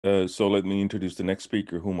So let me introduce the next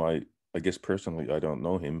speaker, whom I guess personally I don't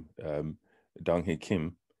know him, Hee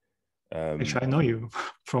Kim. Actually, I know you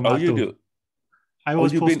from Oh, you Ado. do? I Oh,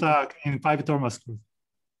 was you've been. postdoc in Five Thomas Group.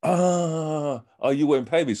 Oh, you were in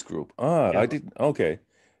Pavis group. Yeah. I didn't. Okay.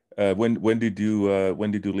 When did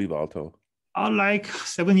you leave Alto? Like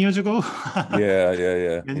 7 years ago.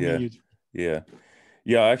 Many years. Yeah.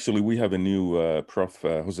 Actually, we have a new prof,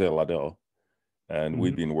 Jose Ladel, and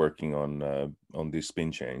we've Mhm. been working on these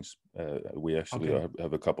spin chains. We actually Okay.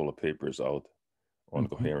 have a couple of papers out on Mhm.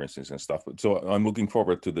 coherences and stuff. So I'm looking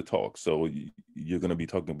forward to the talk. So you're going to be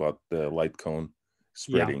talking about the light cone Yeah.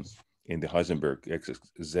 spreading in the Heisenberg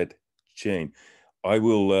XXZ chain. I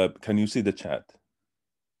will. Can you see the chat?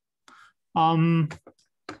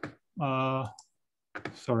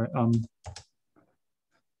 Sorry.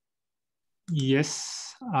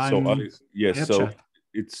 Yes, So I have chat.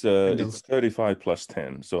 it's Windows. 35 plus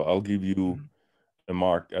 10. So I'll give you Mhm. a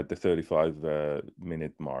mark at the 35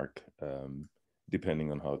 minute mark,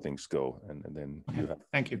 depending on how things go, and then Okay. you have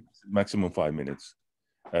Thank you. maximum 5 minutes.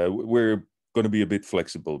 We're going to be a bit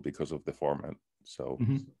flexible because of the format, so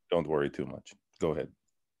don't worry too much. Go ahead.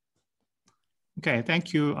 Okay,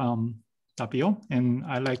 thank you, Tapio, and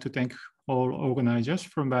I'd like to thank all organizers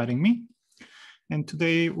for inviting me. And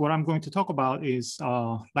today, what I'm going to talk about is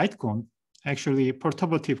light cone, actually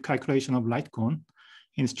perturbative calculation of light cone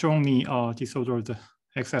in strongly disordered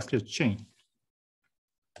x-axis chain.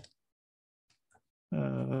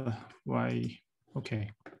 Why?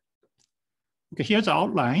 Okay. Okay, here's the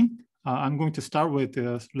outline. I'm going to start with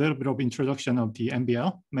a little bit of introduction of the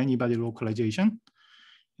MBL, many-body localization.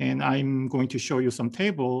 And I'm going to show you some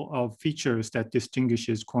table of features that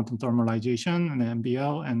distinguishes quantum thermalization and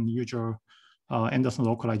MBL and usual Anderson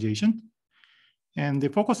localization. And the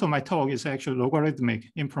focus of my talk is actually logarithmic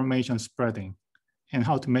information spreading and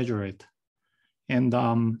how to measure it. And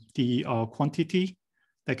the quantity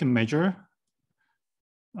that can measure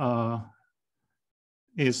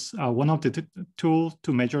is one of the tools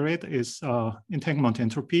to measure it is entanglement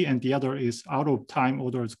entropy, and the other is out of time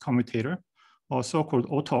ordered commutator, or so-called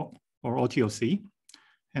OTOC or OTOC.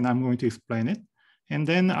 And I'm going to explain it. And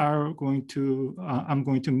then I'm going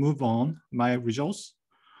to move on my results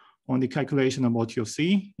on the calculation of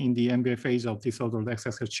OTOC in the MBA phase of disordered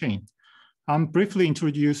x-axis chain. I'm briefly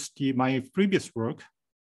introduce my previous work,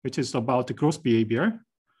 which is about the gross behavior,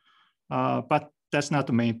 but that's not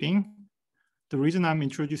the main thing. The reason I'm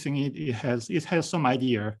introducing it, it has some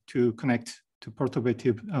idea to connect to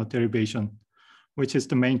perturbative derivation, which is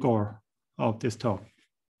the main goal of this talk.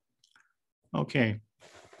 Okay.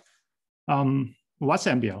 What's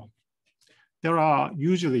MBL? There are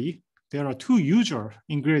two usual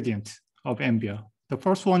ingredients of MBL. The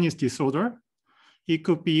first one is disorder. It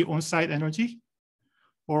could be on-site energy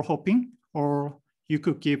or hopping, or you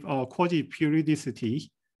could give a quasi-periodicity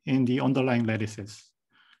in the underlying lattices.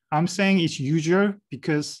 I'm saying it's usual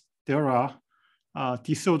because there are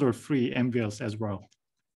disorder-free MBLs as well.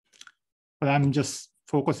 But I'm just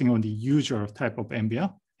focusing on the usual type of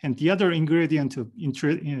MBL. And the other ingredient of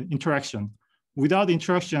interaction. Without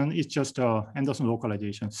interaction, it's just Anderson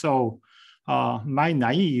localization. So my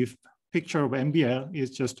naive picture of MBL is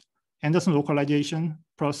just Anderson localization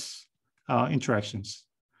plus interactions.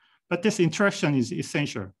 But this interaction is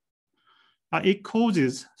essential. It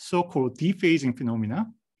causes so-called dephasing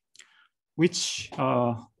phenomena, which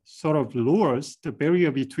sort of lowers the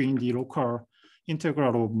barrier between the local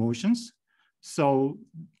integral of motions. So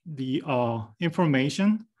the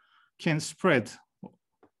information can spread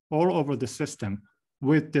all over the system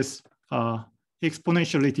with this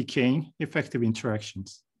exponentially decaying effective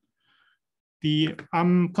interactions.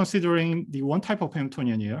 I'm considering the one type of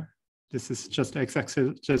Hamiltonian here. This is just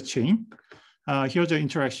x-axis chain. Here's the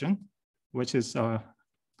interaction, which is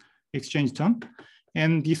exchange term.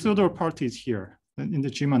 And disorder part is here in the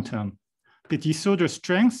Riemann term. The disorder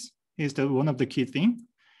strength is one of the key things.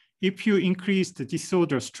 If you increase the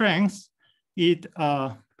disorder strength, it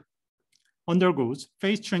undergoes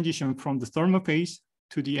phase transition from the thermal phase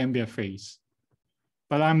to the ambient phase.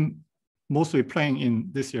 But I'm mostly playing in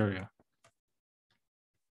this area.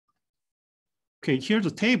 Okay, here's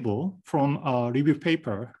a table from a review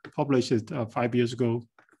paper published 5 years ago,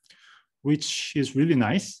 which is really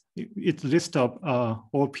nice. It lists up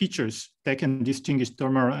all features that can distinguish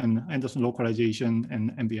thermal and Anderson localization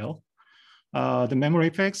and MBL. The memory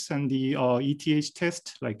effects and the ETH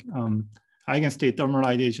test, like eigenstate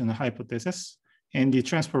thermalization hypothesis, and the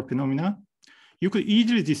transport phenomena. You could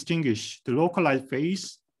easily distinguish the localized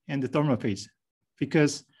phase and the thermal phase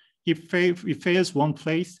because it fails one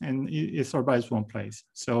place and it survives one place.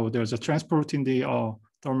 So there's a transport in the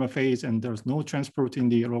thermal phase and there's no transport in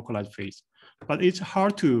the localized phase. But it's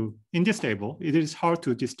hard to, in this table, it is hard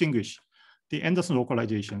to distinguish the Anderson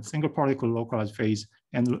localization, single particle localized phase,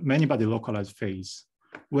 and many-body localized phase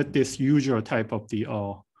with this usual type of the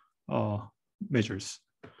measures.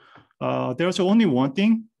 There's only one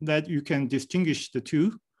thing that you can distinguish the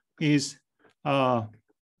two is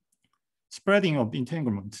spreading of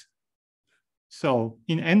entanglement. So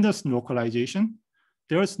in Anderson localization,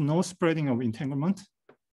 there is no spreading of entanglement,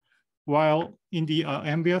 while in the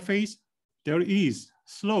ambient phase, there is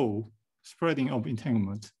slow spreading of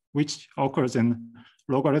entanglement, which occurs in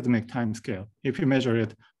logarithmic time scale if you measure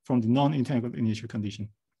it from the non-entangled initial condition.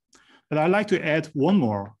 But I'd like to add one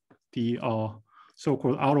more, the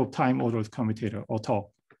so-called out-of-time ordered commutator, OTOC,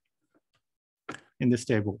 in this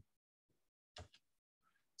table.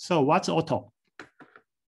 So what's OTOC?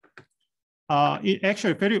 It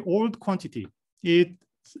actually a very old quantity. It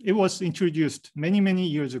was introduced many, many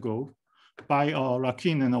years ago by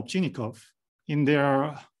Rakin and Ovchinnikov in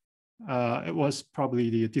their, it was probably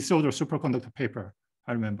the disordered superconductor paper,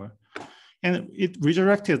 I remember. And it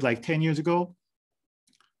resurrected like 10 years ago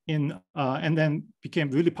and then became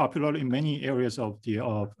really popular in many areas of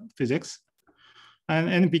the physics.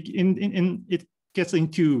 And it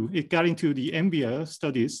got into the MBA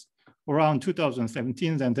studies around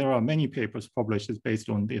 2017, and there are many papers published based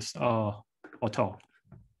on this OTOC.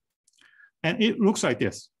 And it looks like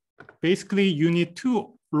this. Basically, you need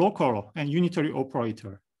two local and unitary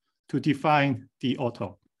operator to define the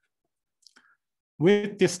OTOC.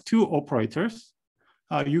 With these two operators,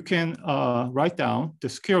 you can write down the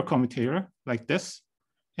square commutator like this.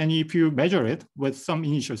 And if you measure it with some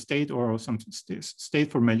initial state or some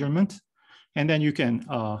state for measurement, and then you can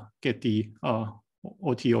get the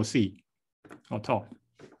OTOC, OTOC.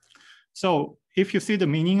 So if you see the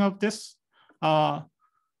meaning of this,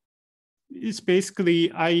 it's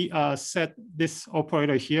basically I set this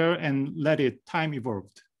operator here and let it time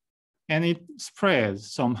evolved. And it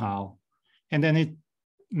spreads somehow. And then it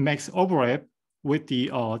makes overlap with the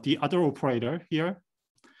other operator here.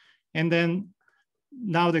 And then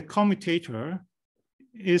now the commutator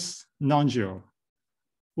is non-zero.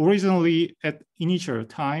 Originally at initial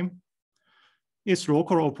time, it's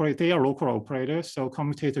local operator, they are local operators, so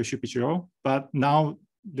commutator should be zero, but now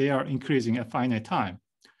they are increasing at finite time.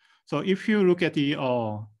 So if you look at the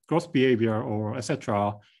growth behavior or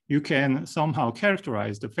etc., you can somehow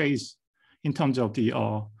characterize the phase in terms of the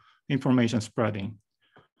information spreading.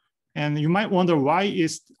 And you might wonder why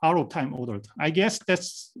is out of time ordered? I guess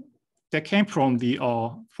that came from the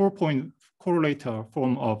 4-point correlator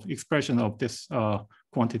form of expression of this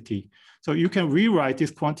quantity. So you can rewrite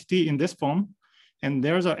this quantity in this form, and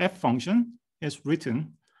there's a f function is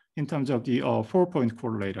written in terms of the 4-point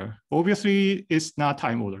correlator. Obviously, it's not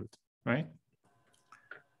time ordered, right?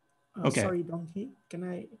 Okay. Sorry, Dong Hee, can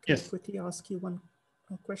I quickly ask you one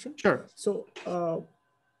question? Sure. So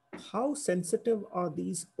how sensitive are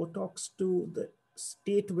these OTOCs to the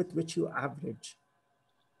state with which you average?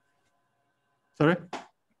 Sorry?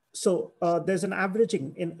 So there's an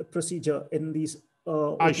averaging in a procedure in these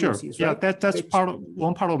Sure. OTOCs, Yeah, right? that's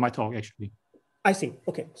one part of my talk, actually. I see.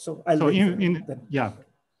 Okay, so I'll yeah.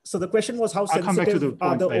 So the question was how sensitive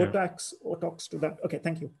are the OTOCs to that? Okay,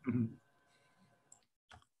 thank you. Mm-hmm.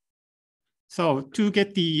 So to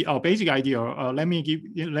get the basic idea, let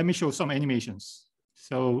me show some animations.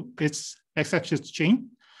 So it's x-axis chain,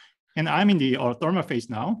 and I'm in the thermal phase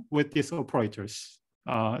now with these operators.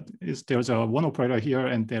 There's one operator here,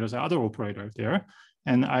 and there's another operator there,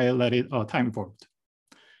 and I let it time evolved.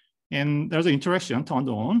 And there's an interaction turned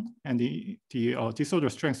on, and the disorder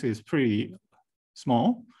strength is pretty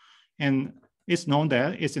small, and it's known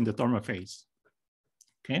that it's in the thermal phase.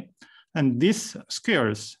 Okay, and these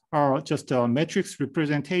squares are just a matrix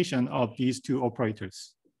representation of these two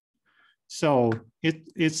operators. So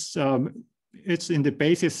it's in the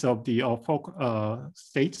basis of the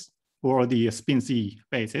states or the spin Z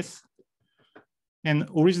basis. And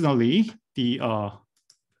originally the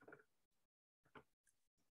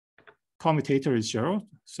commutator is zero,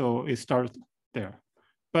 so it starts there.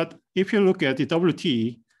 But if you look at the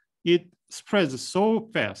WT, it spreads so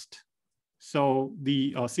fast. So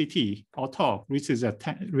the CT or top reaches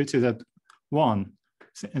at 1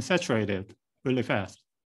 and saturated really fast.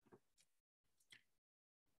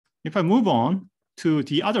 If I move on to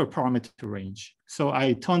the other parameter range, so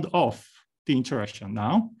I turned off the interaction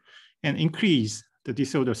now and increase the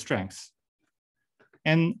disorder strength.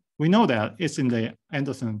 And we know that it's in the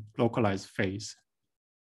Anderson localized phase.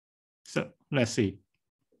 So let's see.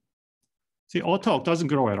 See, OTOC doesn't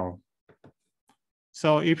grow at all.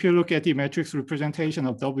 So if you look at the matrix representation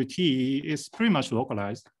of WT, it's pretty much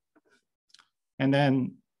localized. And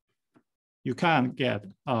then you can get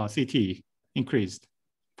CT increased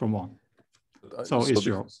from 1. So it's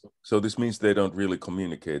 0. So this means they don't really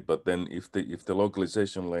communicate. But then if the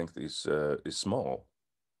localization length is small,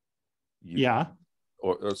 yeah,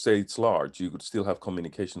 or say it's large, you could still have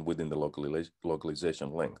communication within the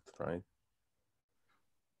localization length, right?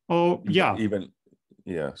 Oh, yeah.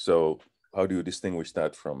 Yeah. So how do you distinguish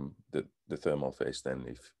that from the thermal phase then?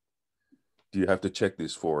 Do you have to check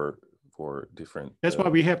this for different? That's why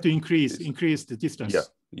we have to increase the distance.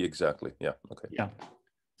 Yeah, exactly. Yeah. Okay. Yeah.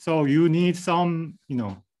 So you need some,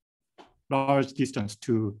 large distance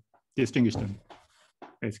to distinguish them,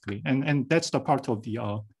 basically. And that's the part of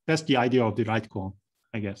that's the idea of the light cone,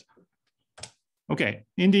 I guess. Okay.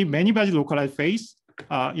 In the many-body localized phase,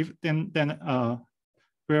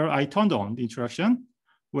 where I turned on the interaction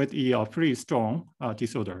with a pretty strong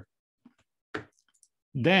disorder.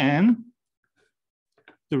 Then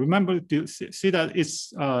remember to see that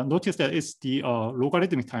it's notice that it's the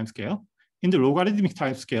logarithmic timescale. In the logarithmic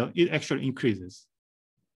timescale, it actually increases,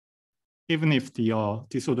 even if the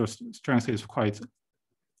disorder strength is quite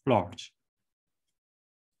large.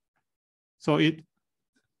 So it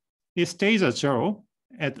stays at 0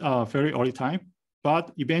 at a very early time,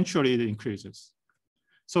 but eventually it increases.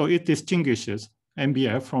 So it distinguishes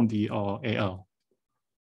MBL from the AL.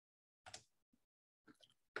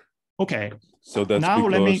 Okay. So that's now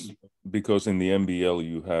because in the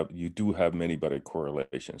MBL you do have many-body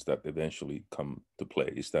correlations that eventually come to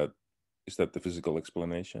play. Is that the physical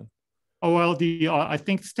explanation? Oh well, I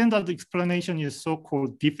think standard explanation is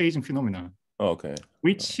so-called dephasing phenomenon. Oh, okay.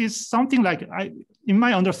 Which is something like in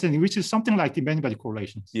my understanding, which is something like the many-body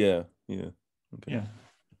correlations. Yeah. Yeah. Okay. Yeah.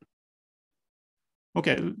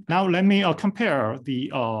 Okay, now let me compare the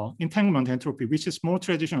entanglement entropy, which is more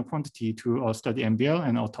traditional quantity to study MBL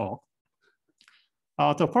and OTOC.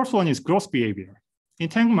 The first one is gross behavior.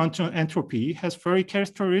 Entanglement entropy has very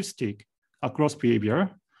characteristic gross behavior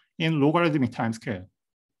in logarithmic time scale.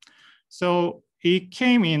 So it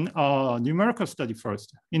came in numerical study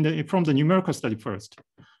first, from the numerical study first.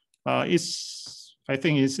 I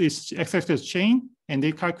think it's x-axis chain, and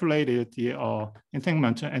they calculated the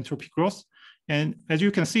entanglement entropy growth. And as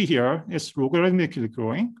you can see here, it's logarithmically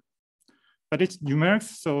growing, but it's numeric,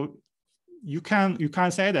 so you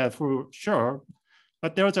can't say that for sure.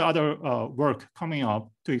 But there's other work coming up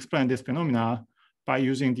to explain this phenomena by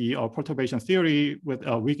using the perturbation theory with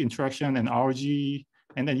weak interaction and RG,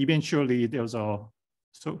 and then eventually there's the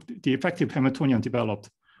effective Hamiltonian developed,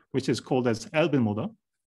 which is called as Elvin model.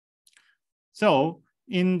 So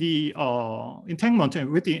in the entanglement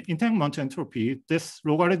entropy, this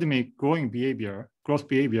logarithmic growth behavior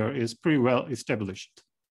is pretty well established.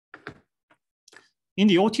 In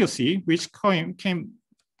the OTOC, which came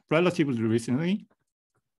relatively recently,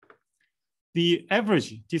 the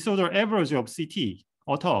disorder average of CT,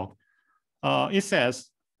 OTOC, it says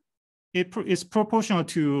it is proportional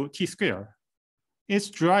to T square. It's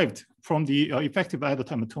derived from the effective adult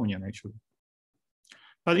Hamiltonian, actually.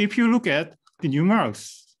 But if you look at the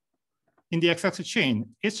numerics in the x-axis chain,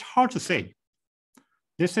 it's hard to say.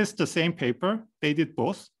 This is the same paper. They did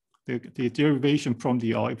both, the derivation from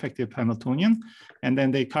the effective Hamiltonian, and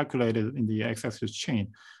then they calculated in the x-axis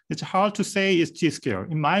chain. It's hard to say it's T square.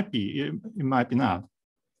 It might be, it might be not.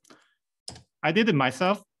 I did it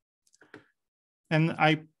myself, and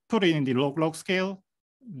I put it in the log scale.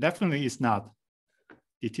 Definitely it's not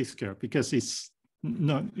the T square because it's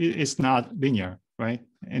not linear, right?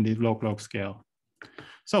 In the log scale.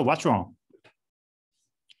 So what's wrong?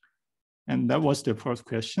 And that was the first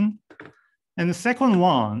question. And the second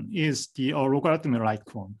one is the logarithmic light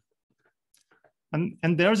cone.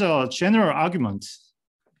 And there's a general argument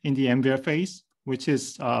in the MBL phase, which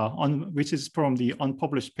is from the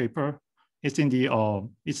unpublished paper. It's in the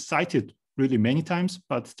it's cited really many times,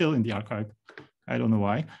 but still in the archive. I don't know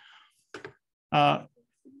why.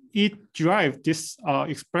 It derived this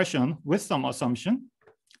expression with some assumption.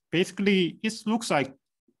 Basically, it looks like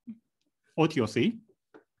OTOC.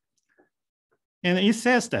 And it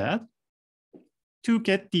says that to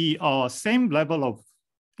get the same level of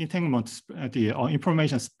entanglement, the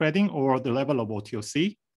information spreading or the level of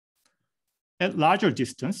OTOC, at larger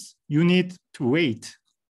distance, you need to wait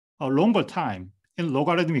a longer time in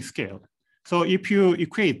logarithmic scale. So if you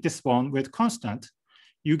equate this one with constant,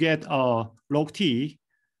 you get log t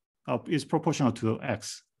is proportional to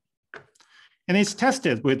x. And it's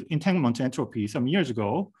tested with entanglement entropy some years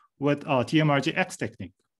ago with DMRG X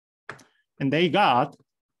technique. And they got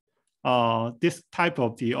this type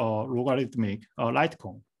of the logarithmic light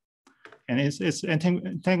cone. And it's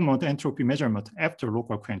entanglement entropy measurement after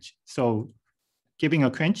local quench. So giving a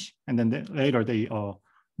quench, and then later they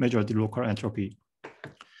measure the local entropy.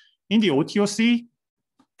 In the OTOC,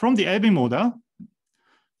 from the Alvin model,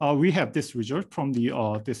 we have this result from the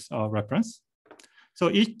this reference. So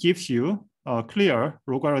it gives you a clear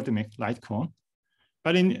logarithmic light cone,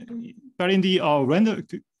 but in the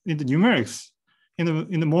numerics,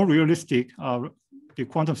 in the more realistic the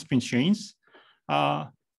quantum spin chains,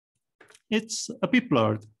 it's a bit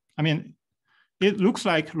blurred. I mean, it looks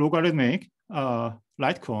like logarithmic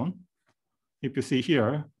light cone, if you see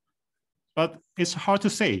here, but it's hard to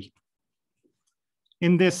say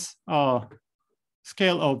in this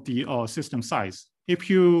scale of the system size. If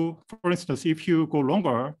you, for instance, if you go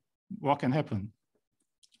longer, what can happen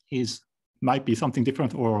might be something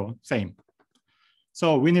different or same.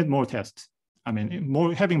 So we need more tests. I mean,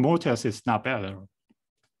 having more tests is not better.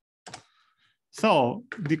 So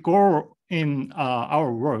the goal in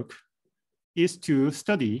our work is to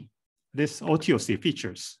study this OTOC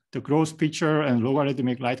features, the growth feature and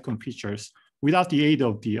logarithmic light cone features without the aid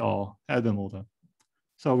of the Alvin model.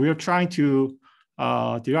 So we are trying to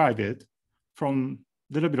derive it from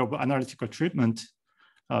a little bit of analytical treatment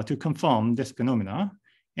to confirm this phenomena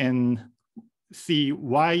and see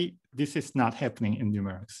why this is not happening in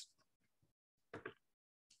numerics.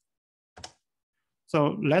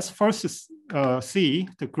 So let's first see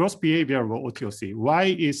the growth behavior of OTOC. Why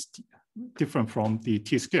is different from the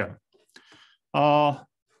t-square?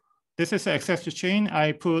 This is an x-axis chain.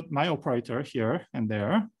 I put my operator here and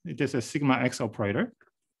there. It is a sigma x operator.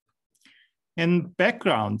 And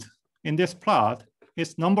background in this plot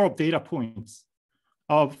is number of data points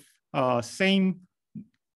of same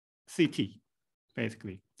CT,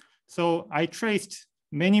 basically. So I traced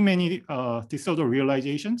many disorder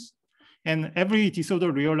realizations, and every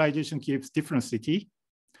disorder realization gives different CT.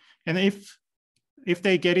 And if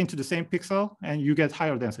they get into the same pixel, and you get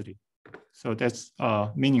higher density. So that's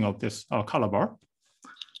meaning of this color bar.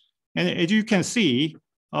 And as you can see,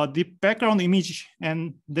 the background image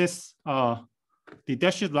and this the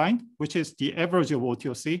dashed line, which is the average of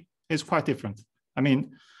OTOC, is quite different. I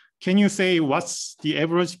mean, can you say what's the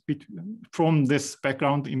average from this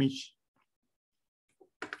background image?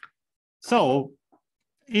 So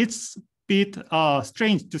it's a bit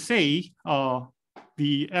strange to say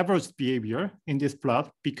the average behavior in this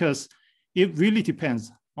plot because it really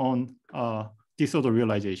depends on disorder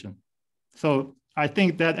realization. So I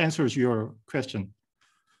think that answers your question.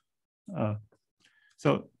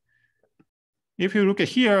 So if you look at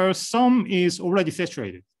here, some is already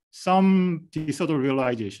saturated. Some disorder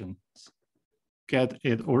realizations get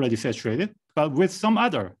it already saturated, but with some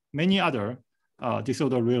other, many other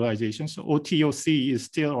disorder realizations, OTOC is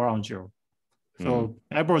still around 0. So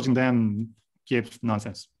averaging them gives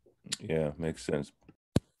nonsense. Yeah, makes sense.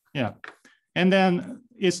 Yeah, and then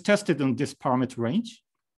it's tested on this parameter range.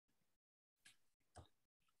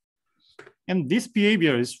 And this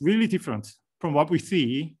behavior is really different from what we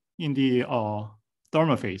see in the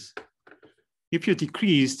thermal phase. If you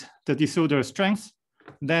decrease the disorder strength,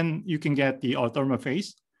 then you can get the thermal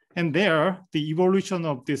phase. And there, the evolution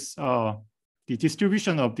of this, the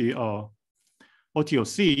distribution of the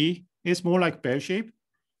OTOC is more like bell shape.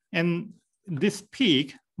 And this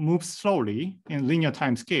peak moves slowly in linear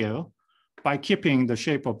time scale by keeping the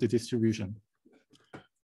shape of the distribution.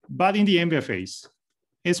 But in the ambient phase,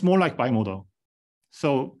 it's more like bimodal.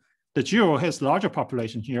 So the 0 has larger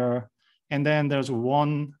population here, and then there's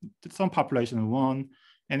some population of 1,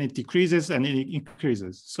 and it decreases and it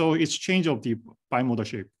increases. So it's change of the bimodal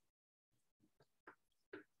shape.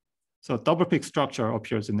 So double peak structure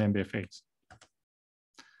appears in the ambient phase.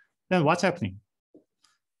 Then what's happening?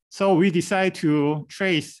 So we decide to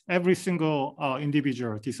trace every single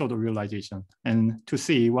individual disorder realization and to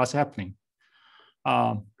see what's happening.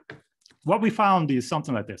 What we found is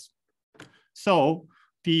something like this. So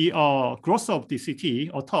the growth of the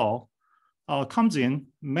CT or tau comes in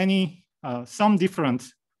some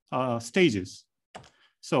different stages.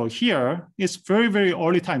 So here it's very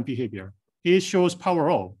early time behavior. It shows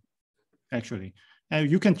power O, actually.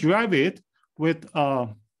 And you can derive it with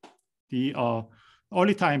the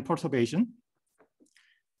early time perturbation.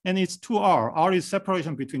 And it's 2R. R is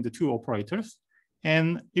separation between the two operators.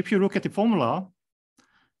 And if you look at the formula,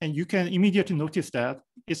 and you can immediately notice that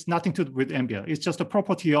it's nothing to do with ambient. It's just a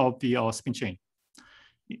property of the spin chain.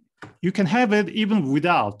 You can have it even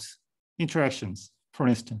without interactions, for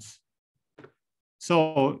instance.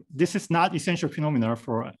 So this is not essential phenomena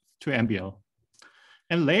to MBL.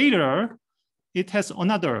 And later, it has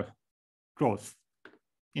another growth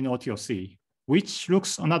in OTOC, which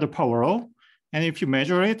looks another power O. And if you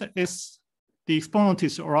measure it, it's the exponent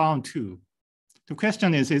is around 2. The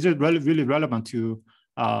question is it really relevant to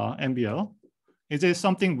MBL? Is it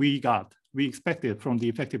something we expected from the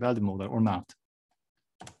effective algebra model or not?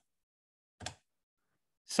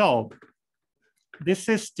 So this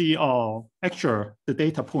is the the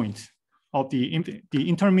data point of the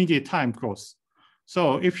intermediate time growth.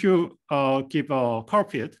 So if you give a curve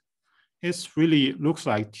fit, it really looks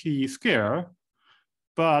like t square,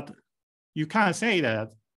 but you can't say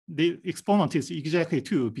that the exponent is exactly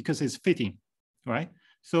 2 because it's fitting, right?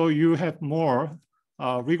 So you have more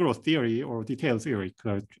rigorous theory or detailed theory,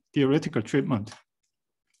 theoretical treatment.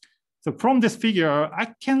 So from this figure, I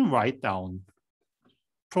can write down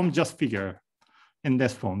from just figure in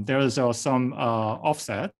this form. There is some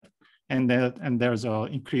offset, and there's an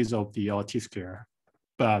increase of the t square,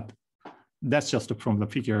 but that's just from the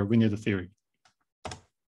figure. We need the theory.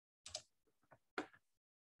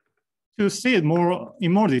 To see it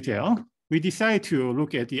in more detail, we decided to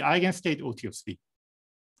look at the eigenstate OTOC,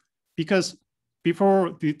 because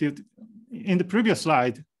before in the previous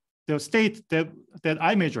slide, the state that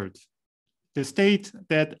I measured, the state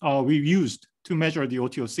that we used to measure the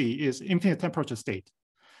OTOC is infinite temperature state.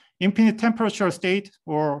 Infinite temperature state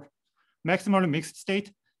or maximally mixed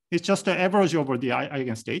state is just the average over the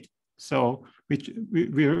eigenstate. So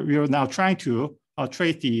we are now trying to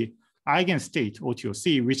trace the eigenstate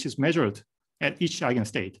OTOC, which is measured at each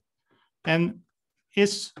eigenstate. And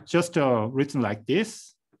it's just written like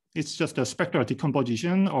this. It's just a spectral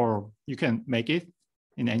decomposition, or you can make it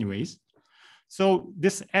in any ways. So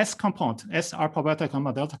this S component, S alpha, beta,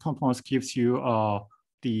 gamma, delta components gives you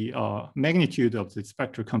the magnitude of the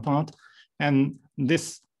spectral component, and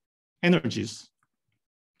this energies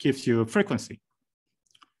gives you frequency.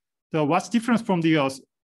 So what's different from the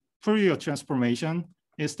Fourier transformation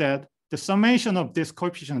is that the summation of this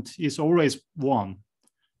coefficient is always 1.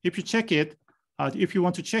 If you check it, if you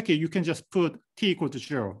want to check it, you can just put t equal to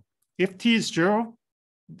 0. If t is 0,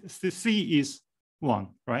 the c is 1,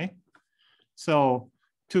 right? So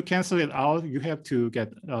to cancel it out, you have to get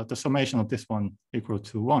the summation of this one equal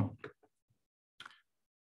to 1.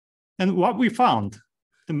 And what we found,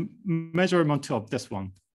 the measurement of this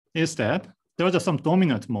one, is that there are some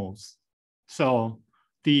dominant modes. So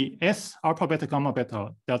the S alpha, beta, gamma, beta,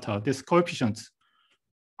 delta, these coefficients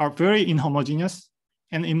are very inhomogeneous.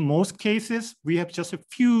 And in most cases, we have just a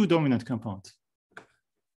few dominant components.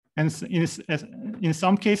 And in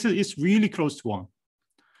some cases, it's really close to 1.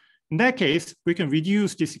 In that case, we can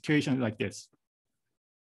reduce this equation like this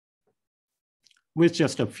with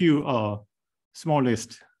just a few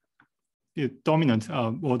smallest dominant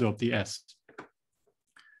order of the S.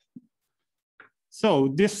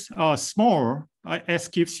 So this small S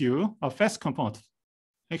gives you a fast component.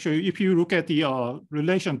 Actually, if you look at the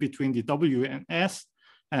relation between the W and S,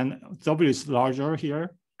 and W is larger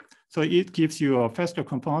here, so it gives you a faster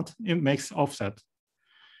component. It makes offset.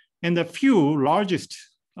 And the few largest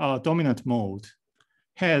dominant mode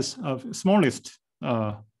has a smallest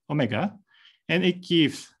omega, and it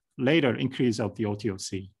gives later increase of the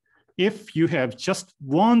OTOC. If you have just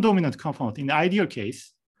one dominant component in the ideal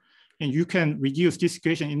case, and you can reduce this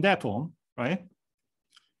equation in that form, right?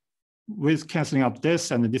 With canceling up this,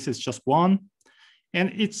 and this is just 1.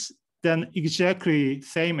 And it's then exactly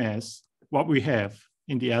same as what we have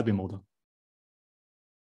in the Albi model.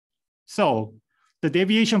 So the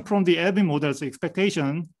deviation from the Albi model's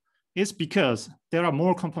expectation is because there are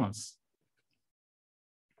more components.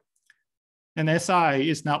 And SI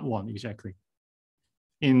is not 1 exactly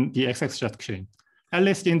in the XXZ chain, at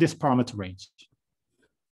least in this parameter range.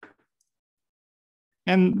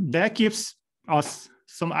 And that gives us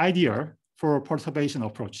some idea for a perturbation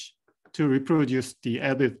approach to reproduce the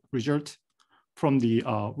Albi result from the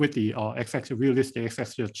with the realistic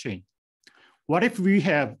XXZ chain. What if we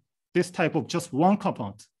have this type of just one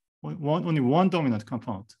component, only one dominant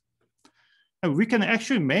component? And we can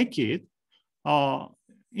actually make it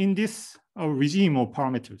in this regime of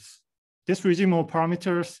parameters. This regime of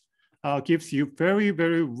parameters gives you very,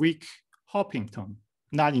 very weak hopping term,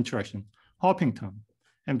 not interaction, hopping term,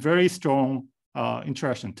 and very strong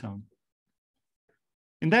interaction term.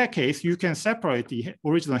 In that case, you can separate the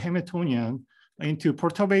original Hamiltonian into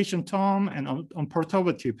perturbation term and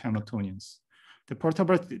unperturbative Hamiltonians. The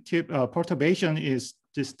perturbation is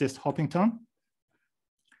this hopping term,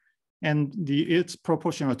 and it's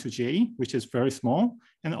proportional to J, which is very small,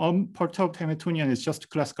 and unperturbed Hamiltonian is just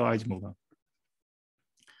classical model.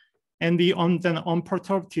 And the then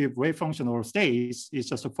unperturbative wave function or states is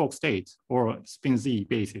just a Fock state or spin Z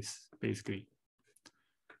basis, basically.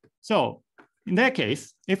 So in that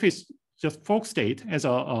case, if it's just Fock state as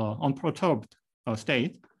a unperturbed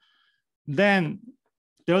state, then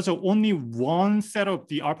there's only one set of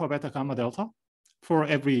the alpha, beta, gamma, delta for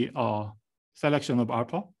every selection of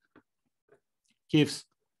alpha gives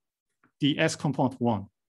the S component 1.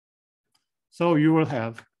 So you will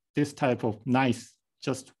have this type of nice,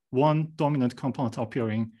 just one dominant component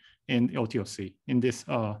appearing in OTOC in this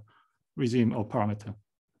regime of parameter.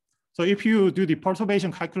 So if you do the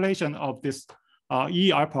perturbation calculation of this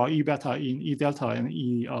E alpha, E beta in E delta and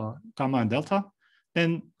E gamma and delta,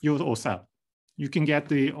 then you will accept. You can get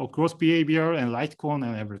the gross behavior and light cone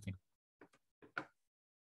and everything.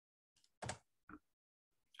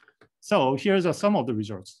 So here's some of the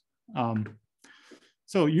results.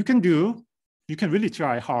 So you can really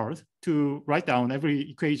try hard to write down every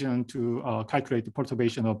equation to calculate the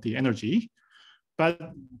perturbation of the energy. But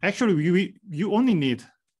actually, you only need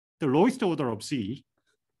the lowest order of C,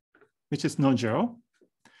 which is non-zero.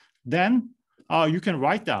 Then you can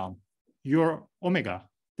write down your omega,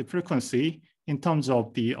 the frequency, in terms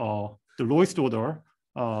of the lowest order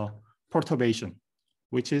perturbation,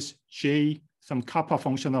 which is J, some kappa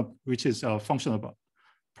function of, which is a function of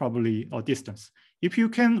probably a distance. If you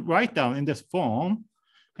can write down in this form,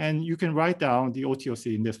 and you can write down the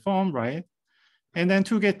OTOC in this form, right? And then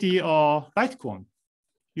to get the light cone,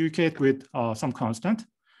 you get with some constant,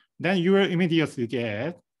 then you will immediately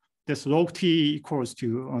get this log T equals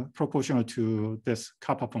to proportional to this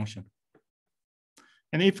kappa function.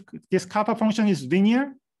 And if this kappa function is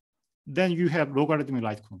linear, then you have logarithmic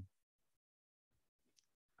light cone.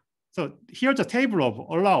 So here's a table of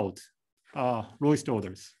allowed lowest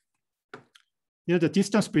orders. Here's the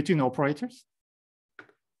distance between operators.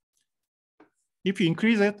 If you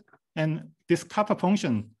increase it, and this kappa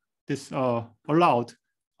function, this allowed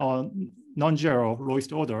non-zero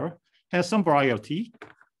lowest order has some variety.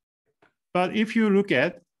 But if you look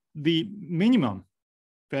at the minimum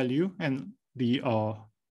value and the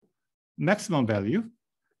maximum value,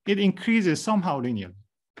 it increases somehow linearly.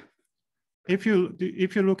 If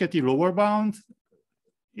you look at the lower bound,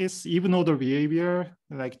 it's even order behavior,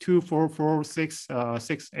 like 2, 4, 4, 6,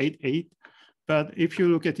 6, 8, 8. But if you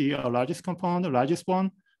look at the largest component, the largest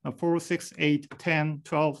one, 4, 6, 8, 10,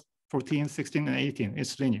 12, 14, 16, and 18,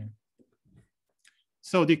 it's linear.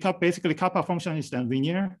 So the basically kappa function is then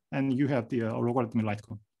linear, and you have the logarithmic light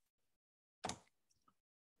cone.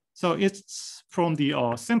 So it's from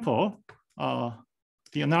the simple,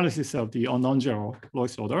 the analysis of the non-zero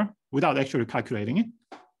lowest order without actually calculating it.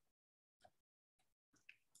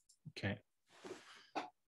 Okay.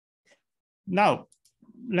 Now,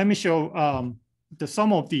 let me show the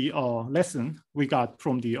sum of the lesson we got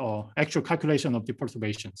from the actual calculation of the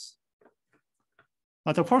perturbations.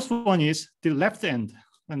 The first one is the left end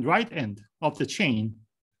and right end of the chain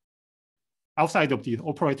outside of the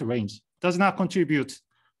operator range does not contribute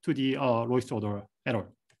to the lowest order at all.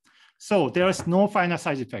 So there is no finite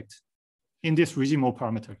size effect in this regime of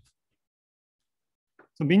parameters.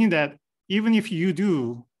 So meaning that even if you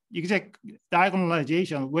do exact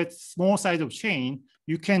diagonalization with small size of chain,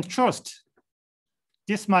 you can trust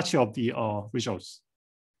this much of the results.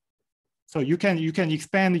 So you can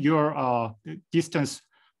expand your distance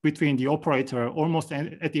between the operator almost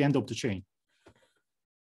at the end of the chain.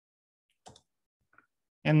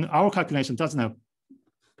 And our calculation doesn't have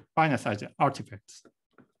finite size artifacts.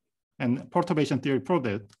 And perturbation theory proved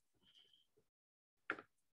it.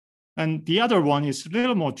 And the other one is a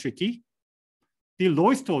little more tricky. The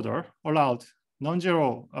lowest order allowed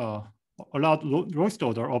non-zero lowest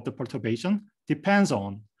order of the perturbation depends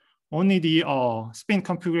on only the spin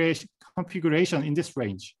configuration in this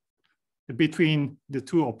range between the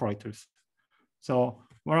two operators. So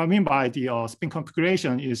what I mean by the spin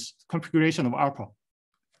configuration is configuration of alpha,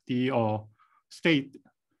 the state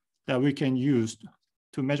that we can use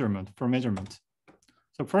to for measurement.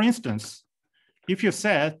 So for instance, if you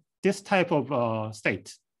set this type of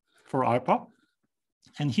state for alpha,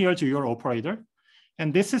 and here to your operator,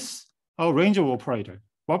 and this is a range of operator.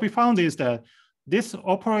 What we found is that this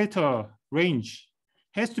operator range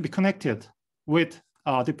has to be connected with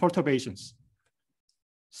the perturbations.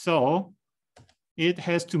 So it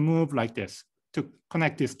has to move like this to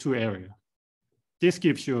connect these two areas. This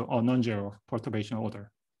gives you a non-zero perturbation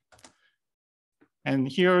order.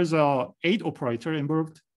 And here's a 8 operator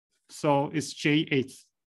involved. So it's J8.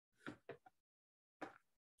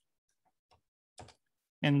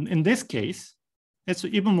 And in this case, it's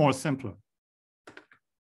even more simpler.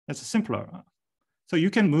 It's simpler. So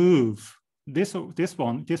you can move this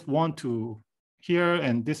one to here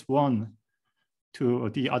and this one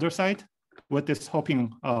to the other side with this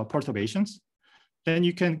hopping perturbations. Then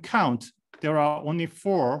you can count there are only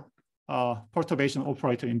 4 perturbation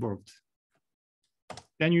operator involved.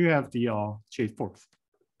 then you have the J4th.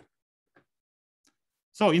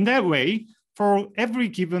 So in that way, for every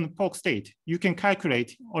given Fock state, you can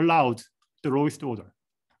calculate allowed the lowest order.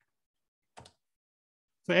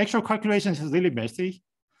 So actual calculations is really messy.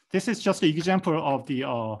 This is just an example of the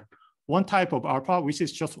one type of alpha, which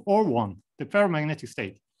is just all1, the ferromagnetic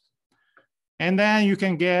state. And then you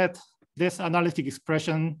can get this analytic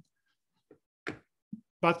expression.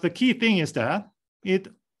 But the key thing is that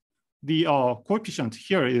the coefficient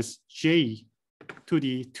here is j to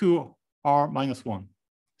the 2r minus 1.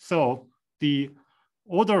 So the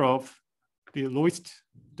order of the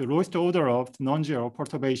lowest order of non-zero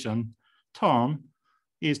perturbation term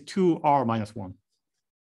is 2r minus 1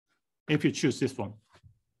 if you choose this one.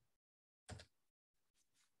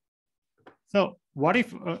 So what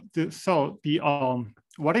if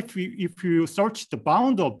if you search the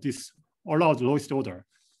bound of this allowed lowest order?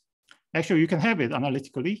 Actually, you can have it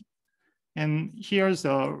analytically, and here's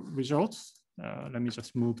the results. Let me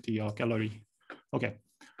just move the gallery. Okay,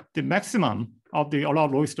 the maximum of the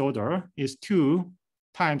allowed lowest order is 2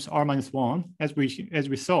 times r minus 1, as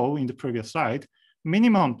we saw in the previous slide.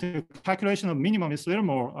 Minimum, the calculation of minimum is a little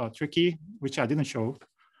more tricky, which I didn't show.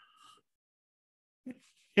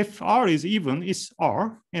 If r is even, it's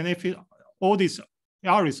r, and if odd is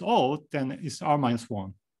r is odd, then it's r minus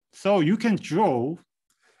 1. So you can draw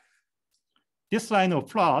this line of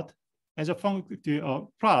plot as a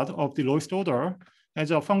plot of the lowest order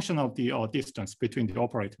as a function of the distance between the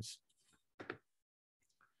operators.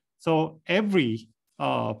 So every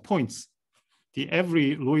points,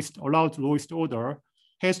 every allowed lowest order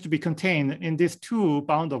has to be contained in these two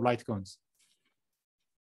bound of light cones.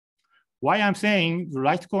 Why I'm saying the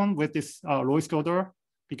light cone with this lowest order?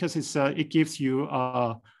 Because it gives you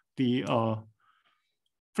the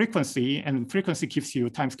frequency, and frequency gives you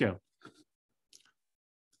time scale.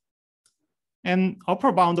 And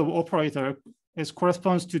upper bound of operator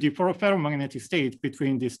corresponds to the ferromagnetic state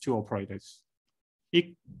between these two operators.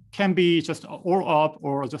 It can be just all up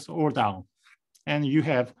or just all down. And you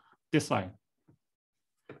have this line.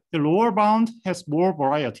 The lower bound has more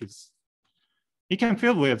varieties. It can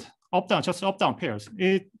fill with up-down, just up-down pairs.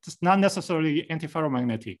 It's not necessarily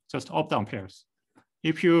antiferromagnetic, just up-down pairs.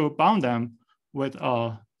 If you bound them with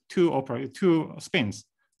two spins,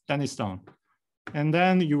 then it's done. And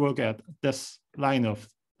then you will get this line of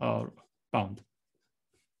bound.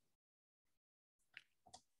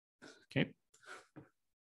 Okay.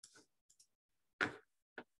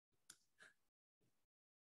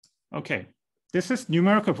 Okay, this is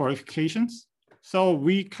numerical verifications. So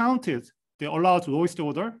we counted the allowed lowest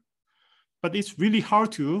order, but it's really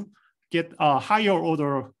hard to get a higher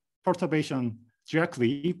order perturbation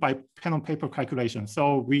directly by pen and paper calculation.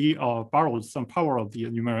 So we borrowed some power of the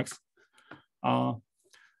numerics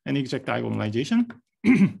and exact diagonalization.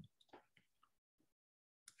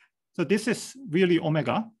 So this is really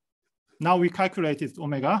omega. Now we calculated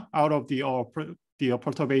omega out of the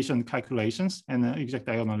perturbation calculations and exact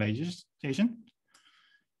diagonalization.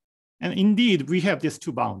 And indeed, we have this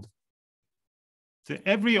two bound. So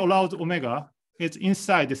every allowed omega is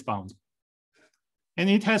inside this bound. And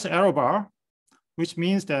it has error bar, which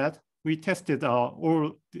means that we tested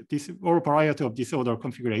all variety of disorder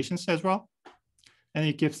configurations as well. And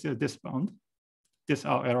it gives this bound, this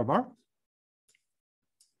error bar.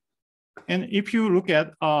 And if you look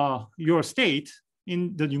at your state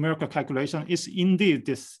in the numerical calculation, it's indeed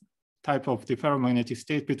this type of the ferromagnetic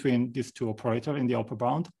state between these two operators in the upper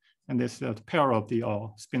bound, and this pair of the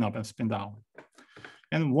spin up and spin down.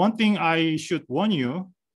 And one thing I should warn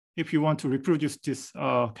you, if you want to reproduce this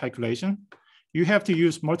calculation, you have to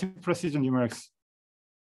use multi-precision numerics.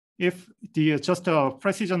 If just the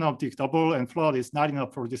precision of the double and flood is not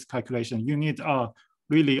enough for this calculation, you need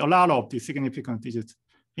really a lot of the significant digits.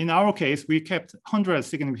 In our case, we kept 100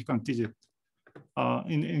 significant digits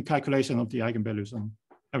in calculation of the eigenvalues and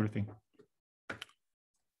everything.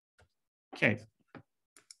 Okay.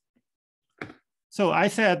 So I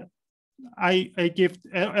said I give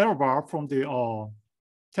error bar from the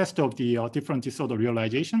test of the different disorder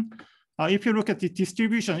realization. If you look at the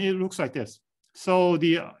distribution, it looks like this. So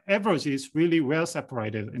the average is really well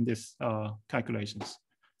separated in this calculations.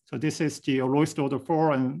 So this is the lowest order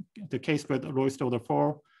 4, and the case with lowest order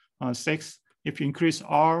 4, 6. If you increase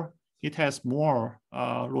R, it has more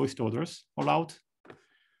lowest orders allowed,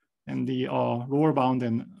 and the lower bound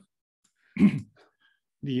and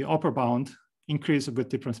the upper bound increase with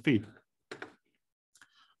different speed.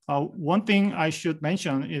 One thing I should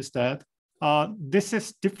mention is that this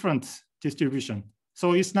is different distribution.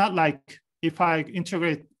 So it's not like if I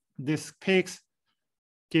integrate this peaks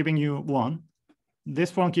giving you 1,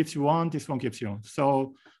 this one gives you 1, this one gives you 1.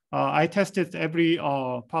 So I tested every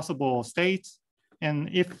possible state. And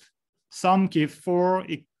if some give 4,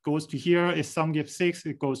 it goes to here. If some give 6,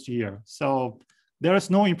 it goes to here. So there is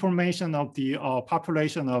no information of the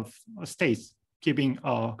population of states giving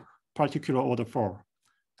a particular order 4.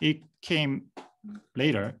 It came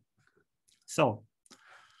later. So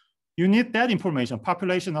you need that information,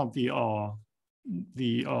 population of the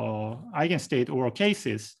eigenstate or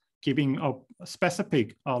cases giving a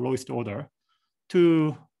specific lowest order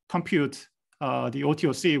to compute the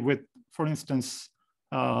OTOC with, for instance,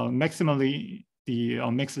 maximally the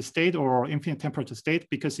mixed state or infinite temperature state,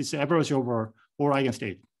 because it's average over all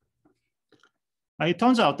eigenstate. It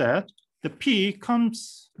turns out that the P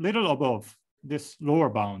comes little above this lower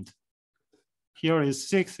bound. Here is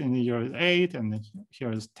 6, and here is 8, and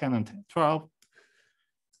here is 10 and 12.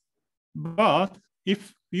 But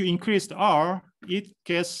if you increase the R, it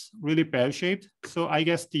gets really bell-shaped. So I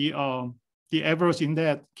guess the average in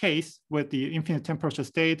that case with the infinite temperature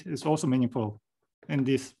state is also meaningful in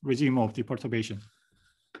this regime of the perturbation.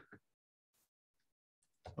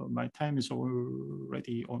 So my time is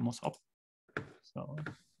already almost up. So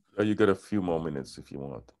you got a few more minutes if you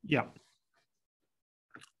want. Yeah.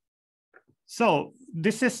 So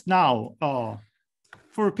this is now a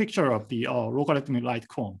full picture of the logarithmic light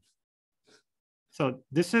cone. So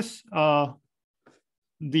this is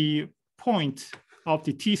the point of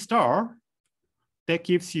the T star that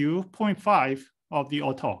gives you 0.5 of the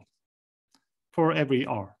OTOC for every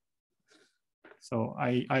R. So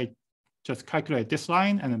I just calculate this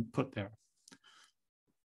line and then put there.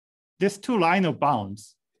 This 2 line of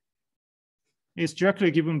bounds is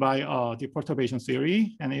directly given by the perturbation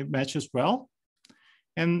theory, and it matches well.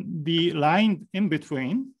 And the line in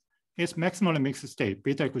between is maximally mixed state,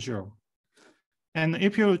 beta equals 0. And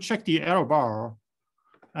if you check the error bar,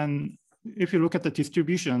 and if you look at the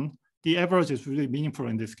distribution, the average is really meaningful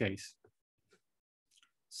in this case.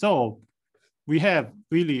 So we have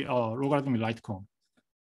really a logarithmic light cone.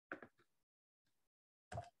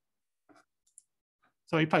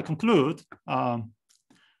 So if I conclude,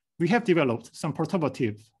 we have developed some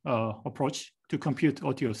perturbative approach to compute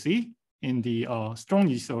OTOC in the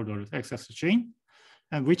strongly disordered x-axis chain,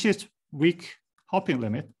 and which is weak hopping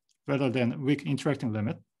limit rather than weak interacting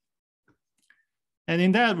limit. And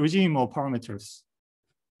in that regime of parameters,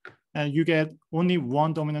 you get only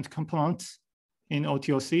one dominant component in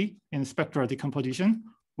OTOC in spectral decomposition,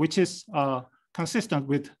 which is consistent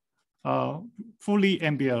with fully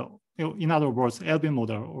MBL, in other words, Albion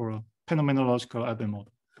model or phenomenological Albion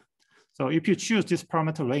model. So if you choose this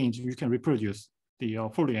parameter range, you can reproduce the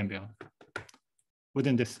fully MBL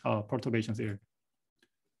within this perturbation theory.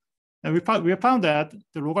 And we found that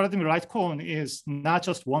the logarithmic light cone is not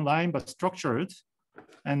just one line, but structured.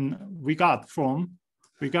 And we got it from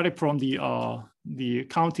the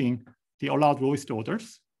counting the allowed lowest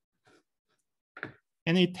orders.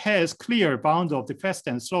 And it has clear bound of the fast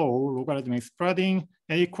and slow logarithmic spreading,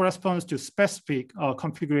 and it corresponds to specific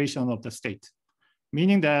configuration of the state.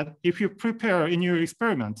 Meaning that if you prepare in your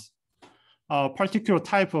experiment a particular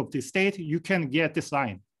type of the state, you can get this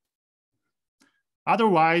line.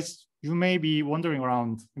 Otherwise, you may be wandering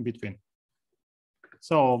around in between.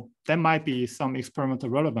 So there might be some experimental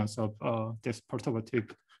relevance of this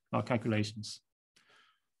perturbative calculations.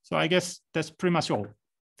 So I guess that's pretty much all.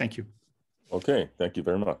 Thank you. Okay, thank you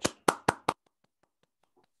very much.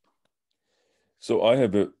 So I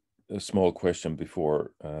have a small question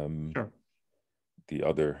before Sure. the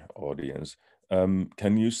other audience.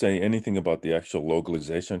 Can you say anything about the actual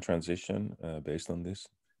localization transition based on this?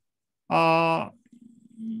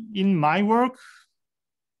 In my work,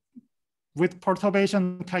 with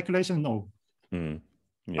perturbation calculation, no. Yeah.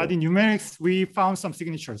 But in numerics, we found some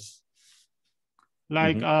signatures.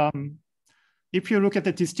 Like if you look at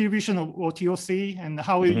the distribution of OTOC and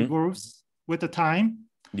how it evolves with the time,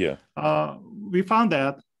 yeah, we found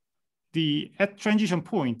that at transition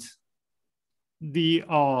point, the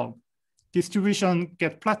distribution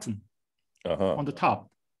get flattened on the top,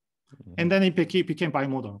 and then it became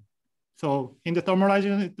bimodal. So in the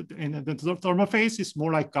thermalization, in the thermal phase, it's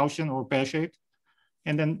more like Gaussian or bell-shaped,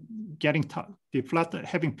 and then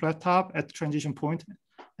having flat top at the transition point,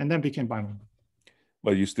 and then became bimodal.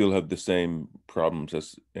 But you still have the same problems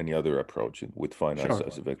as any other approach with finite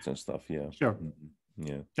size effects and stuff. Yeah. Sure.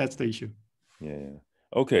 Yeah. That's the issue. Yeah.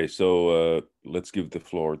 Okay. So let's give the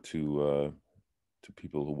floor to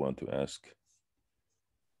people who want to ask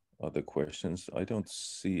other questions. I don't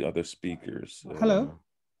see other speakers. Hello.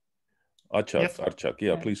 Archak,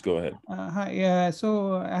 yeah, please go ahead. Hi,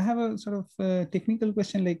 so I have a sort of technical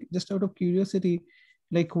question, like just out of curiosity,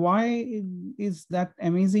 Like, why is that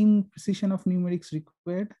amazing precision of numerics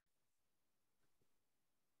required?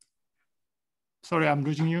 Sorry, I'm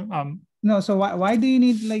losing you. No, so why do you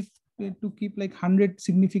need like to keep like 100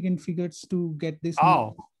 significant figures to get this?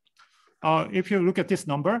 Oh, if you look at this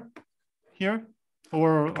number here,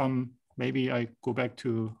 or maybe I go back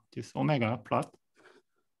to this omega plot.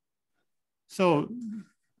 So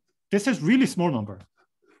this is really small number.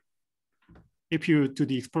 If you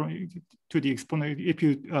if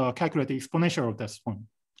you calculate the exponential of this one,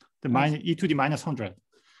 the minus e to the minus 100,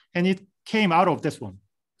 and it came out of this one.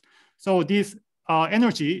 So this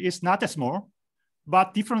energy is not that small,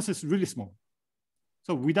 but difference is really small.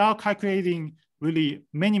 So without calculating really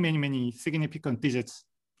many significant digits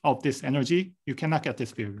of this energy, you cannot get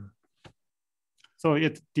this behavior. So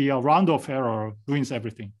the round-off error ruins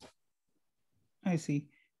everything. I see.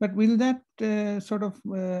 But will that does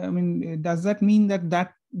that mean that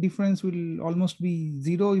that difference will almost be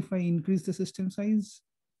zero if I increase the system size?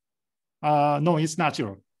 No, it's not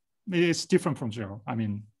zero. It's different from zero. I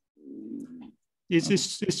mean,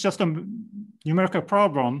 it's just a numerical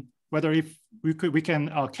problem whether if we can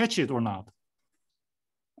catch it or not.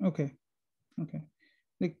 Okay.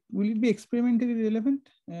 Like, will it be experimentally relevant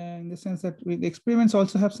in the sense that the experiments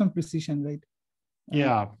also have some precision, right?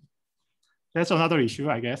 Yeah, that's another issue,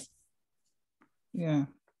 I guess. Yeah.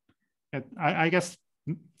 I guess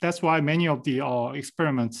that's why many of the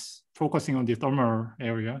experiments focusing on the thermal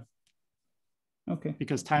area. Okay.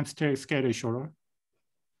 Because time scale is shorter.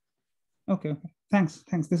 Okay. Thanks.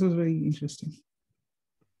 This was very interesting.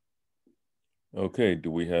 Okay.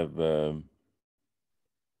 Do we have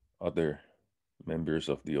other members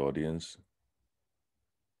of the audience?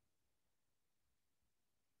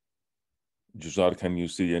 Juzar, can you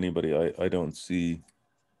see anybody? I don't see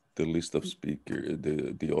the list of speaker,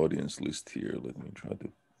 the audience list here. Let me try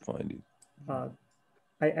to find it.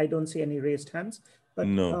 I don't see any raised hands, but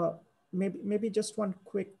no. Maybe just one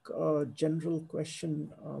quick general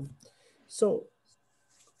question. So,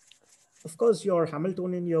 of course, your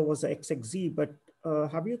Hamiltonian year was XXZ, but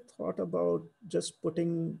have you thought about just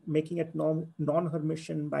making it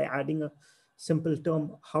non-Hermitian by adding a simple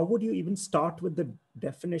term? How would you even start with the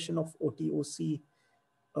definition of OTOC?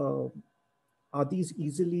 Are these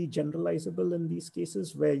easily generalizable in these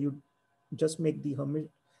cases where you just make the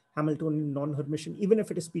Hamiltonian non-Hermitian, even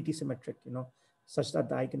if it is PT symmetric, such that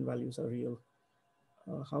the eigenvalues are real?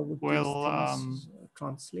 How would these things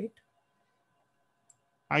translate?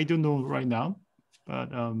 I don't know right now,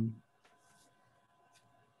 but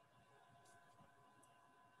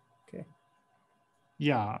okay.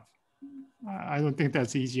 Yeah, I don't think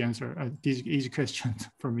that's the easy answer. Easy question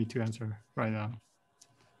for me to answer right now.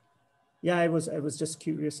 Yeah, I was just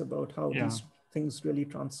curious about how these things really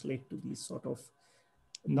translate to these sort of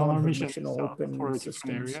non-Hermitian or open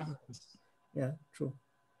systems. Area. Yeah, true.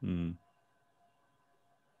 Mm.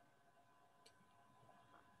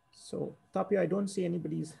 So, Tapio, I don't see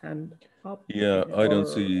anybody's hand up. Yeah, I don't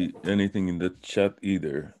see anything in the chat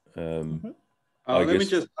either. Let me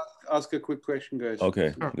just ask a quick question, guys.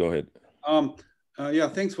 Okay, go ahead. Yeah,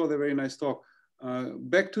 thanks for the very nice talk.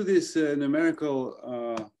 Back to this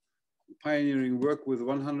numerical pioneering work with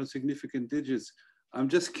 100 significant digits. I'm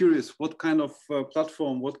just curious, what kind of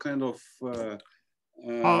platform, what kind of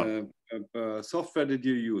software did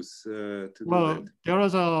you use to do that? There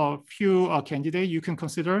was a few candidates you can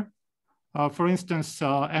consider. For instance,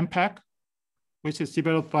 MPAC, which is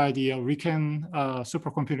developed by the RIKEN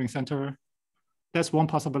Supercomputing Center. That's one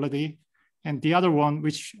possibility. And the other one,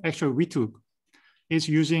 which actually we took, is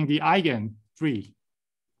using the eigen3,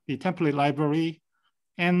 the template library,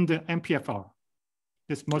 and the MPFR,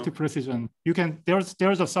 this multi-precision. You can, there's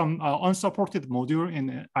some unsupported module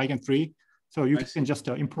in eigen3, so you can just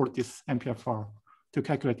import this MPFR to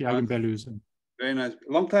calculate the eigenvalues. Very nice.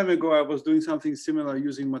 A long time ago, I was doing something similar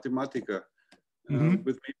using Mathematica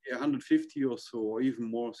with maybe 150 or so, or even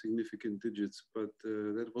more significant digits, but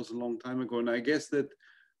that was a long time ago. And I guess that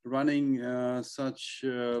running such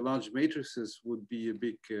large matrices would be a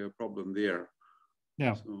big problem there.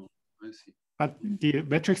 Yeah. So I see. But the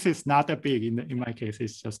matrix is not that big in my case.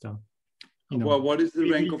 It's just well, what is the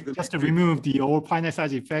rank of the just to remove the old finite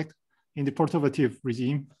size effect in the perturbative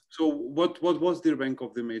regime. So what was the rank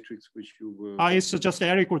of the matrix which you were? It's just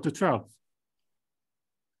L equal to 12.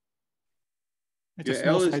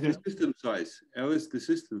 L is the system size. L is the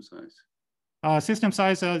system size. System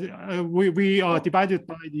size, we divided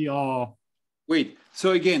by the... Wait,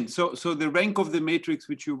 so again, so the rank of the matrix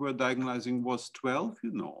which you were diagonalizing was 12,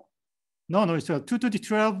 you know? No, it's 2 to the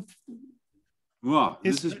 12. Wow,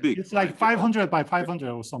 this is big. It's like 500 by 500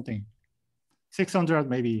 or something. 600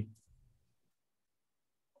 maybe.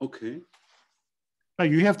 Okay. But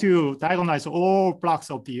you have to diagonalize all blocks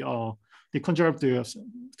of the conserve the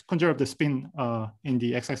spin in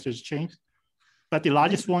the x-axis chain. But the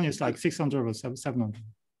largest one is like 600 or 700.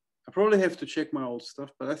 I probably have to check my old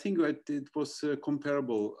stuff, but I think it was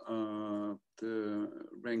comparable, the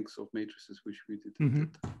ranks of matrices which we did.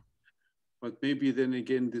 But maybe then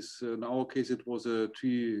again, this in our case, it was a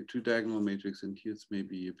three-diagonal matrix, and here it's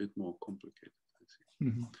maybe a bit more complicated. I see.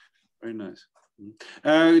 Very nice.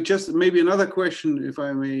 Just maybe another question, if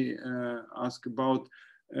I may ask about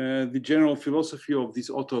the general philosophy of these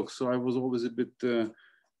OTOCs. So I was always a bit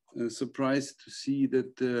surprised to see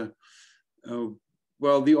that,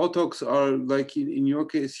 well, the OTOCs are like in your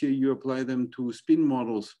case here, you apply them to spin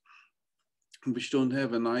models, which don't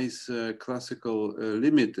have a nice classical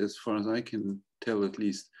limit, as far as I can tell, at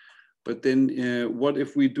least. But then what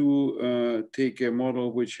if we do take a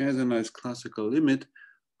model which has a nice classical limit,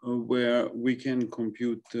 where we can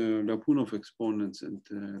compute Lyapunov exponents and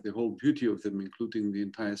the whole beauty of them, including the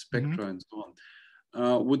entire spectra and so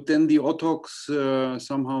on. Would then the OTOCs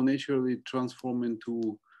somehow naturally transform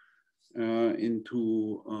into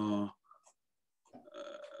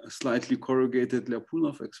slightly corrugated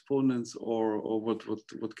Lyapunov exponents, or what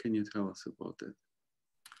can you tell us about that?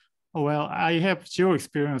 Oh, well, I have zero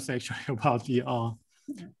experience actually about the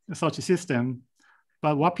such a system.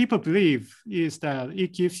 But what people believe is that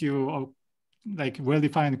it gives you like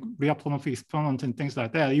well-defined Lyapunov exponent and things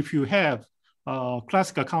like that if you have a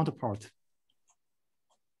classical counterpart.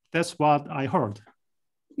 That's what I heard.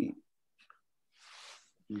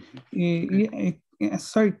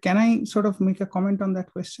 Sorry, can I sort of make a comment on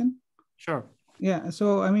that question? Sure. Yeah.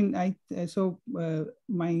 So I mean,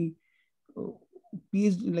 my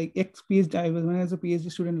PhD, like ex-PhD, when I was a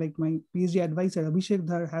PhD student, like my PhD advisor Abhishek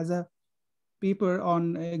Dhar has a paper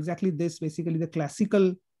on exactly this, basically the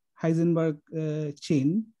classical Heisenberg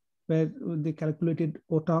chain, where they calculated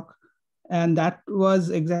OTOC. And that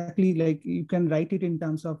was exactly like, you can write it in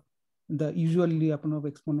terms of the usual Lyapunov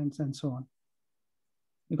exponents and so on.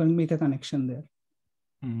 You can make a connection there.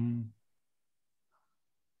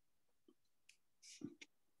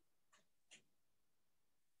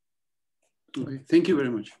 Okay, thank you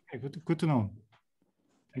very much. Okay, good to know.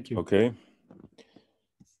 Thank you. Okay.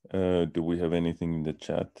 Do we have anything in the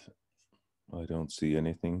chat? I don't see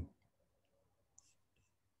anything.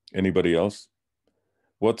 Anybody else?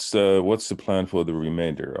 What's the plan for the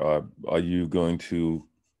remainder? Are we going to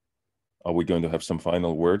have some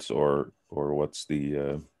final words, or what's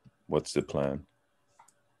the plan?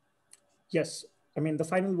 Yes, I mean the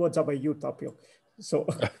final words are by you, Tapio. So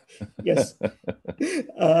yes. And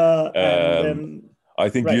then, I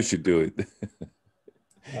think you should do it.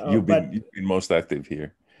 You've been most active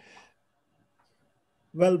here.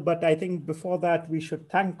 Well, but I think before that, we should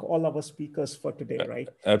thank all our speakers for today, right?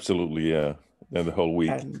 Absolutely, yeah. And the whole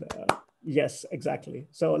week. And yes, exactly.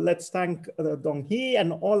 So let's thank Dong Hee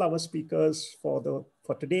and all our speakers for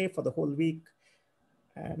today, for the whole week.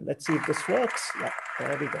 And let's see if this works. Yeah,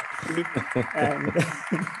 there we go. And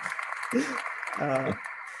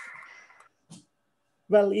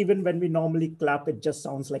well, even when we normally clap, it just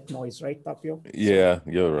sounds like noise, right, Tapio? Yeah,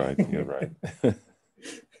 so. You're right. You're right.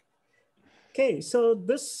 Okay, so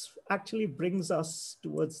this actually brings us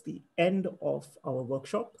towards the end of our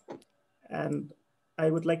workshop. And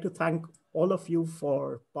I would like to thank all of you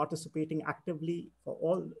for participating actively,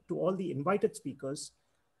 to all the invited speakers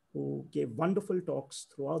who gave wonderful talks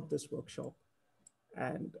throughout this workshop.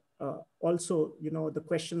 And also, you know, the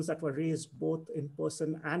questions that were raised both in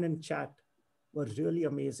person and in chat were really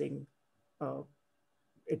amazing.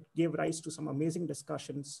 It gave rise to some amazing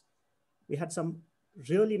discussions. We had some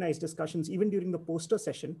really nice discussions even during the poster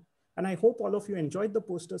session. And I hope all of you enjoyed the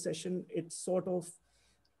poster session. It's sort of,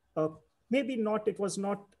 maybe not, it was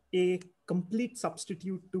not a complete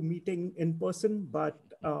substitute to meeting in person, but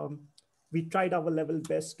we tried our level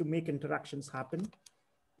best to make interactions happen.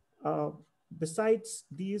 Besides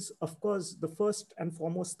these, of course, the first and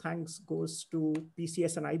foremost thanks goes to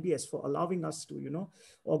PCS and IBS for allowing us to, you know,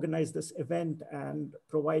 organize this event and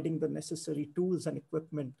providing the necessary tools and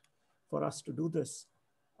equipment for us to do this.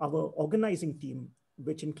 Our organizing team,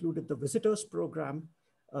 which included the visitors program,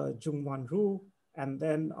 Jungwan Ru, and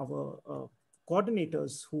then our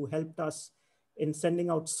coordinators who helped us in sending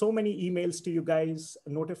out so many emails to you guys,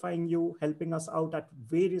 notifying you, helping us out at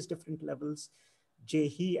various different levels,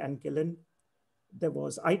 Hee and Gillen. There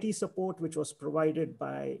was IT support, which was provided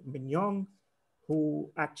by Min Yong,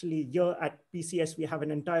 who actually here at PCS, we have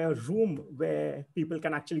an entire room where people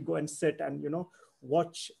can actually go and sit and, you know,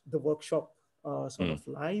 watch the workshop sort of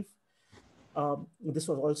live. This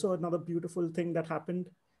was also another beautiful thing that happened.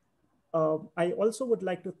 I also would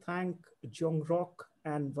like to thank Jongrok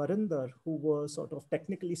and Varinder, who were sort of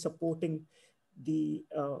technically supporting the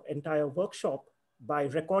entire workshop by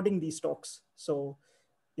recording these talks. So,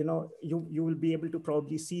 you know, you will be able to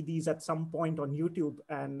probably see these at some point on YouTube,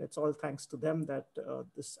 and it's all thanks to them that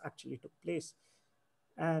this actually took place.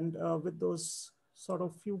 And with those sort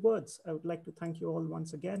of few words, I would like to thank you all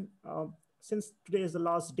once again. Since today is the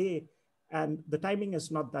last day and the timing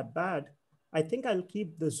is not that bad, I think I'll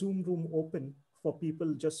keep the Zoom room open for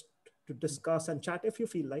people just to discuss and chat if you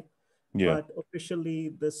feel like. Yeah. But officially,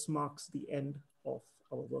 this marks the end of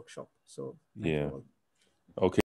our workshop. So thank you all. Okay.